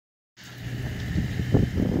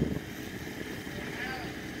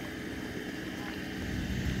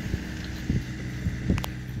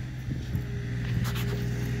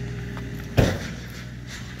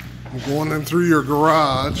Going in through your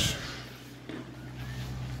garage.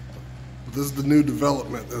 This is the new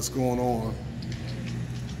development that's going on.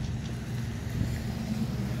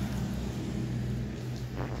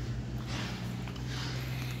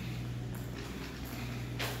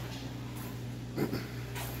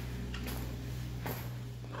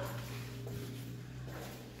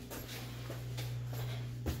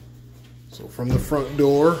 So from the front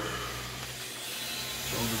door, over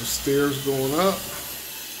the stairs going up.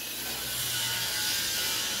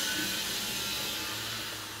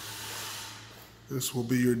 This will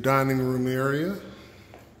be your dining room area.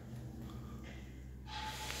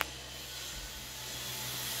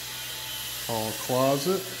 Hall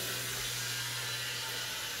closet.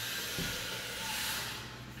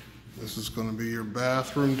 This is going to be your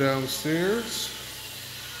bathroom downstairs.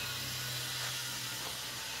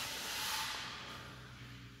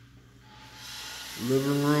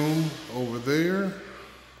 Living room over there.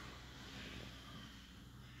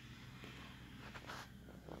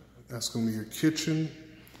 That's going to be your kitchen.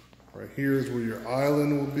 Right here is where your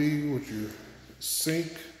island will be with your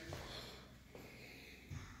sink.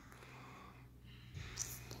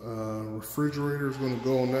 Refrigerator is going to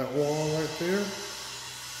go on that wall right there.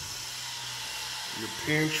 Your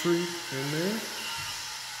pantry in there.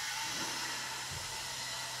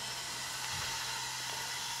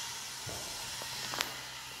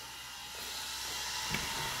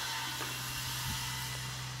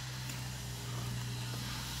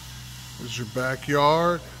 This is your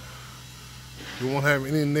backyard. You won't have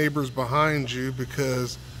any neighbors behind you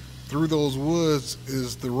because through those woods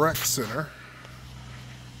is the rec center.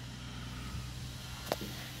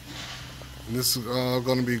 And this is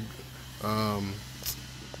going to be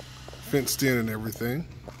fenced in and everything.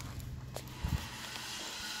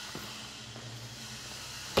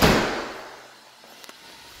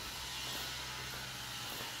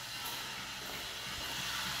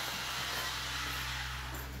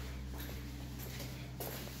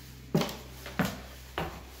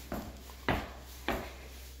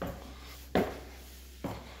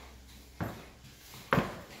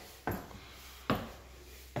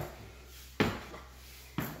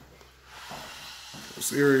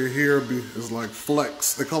 This area here is like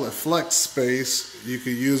flex. They call it flex space. You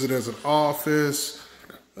could use it as an office,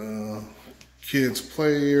 kids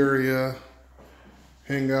play area,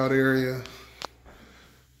 hangout area.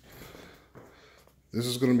 This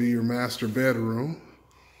is going to be your master bedroom.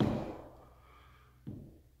 And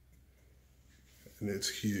it's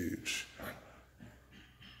huge.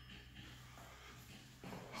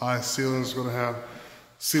 High ceiling is going to have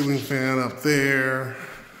ceiling fan up there.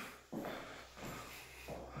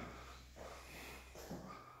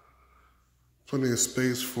 Plenty of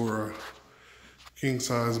space for a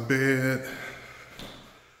king-size bed.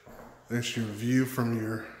 There's your view from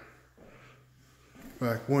your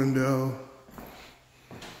back window.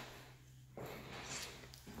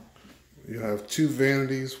 You have two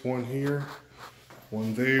vanities, one here,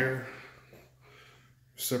 one there.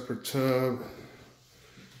 Separate tub,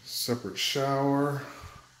 separate shower,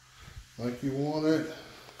 like you want it.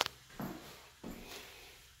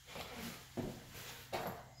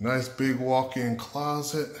 Nice big walk-in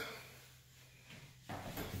closet.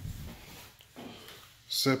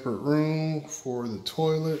 Separate room for the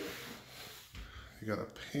toilet. You got a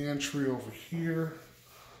pantry over here.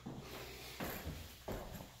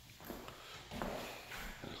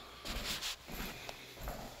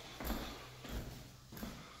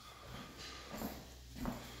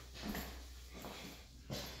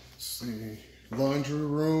 Let's see, laundry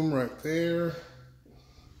room right there.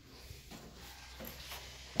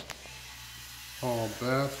 Hall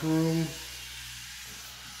bathroom.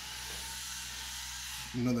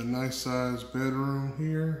 Another nice sized bedroom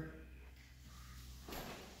here.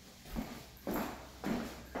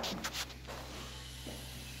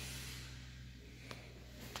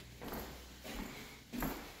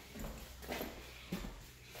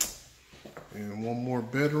 And one more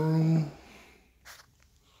bedroom.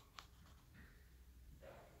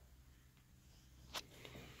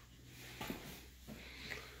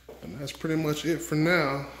 And that's pretty much it for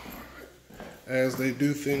now. As they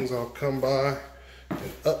do things, I'll come by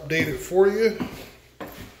and update it for you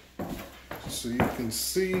so you can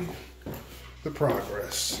see the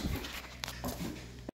progress.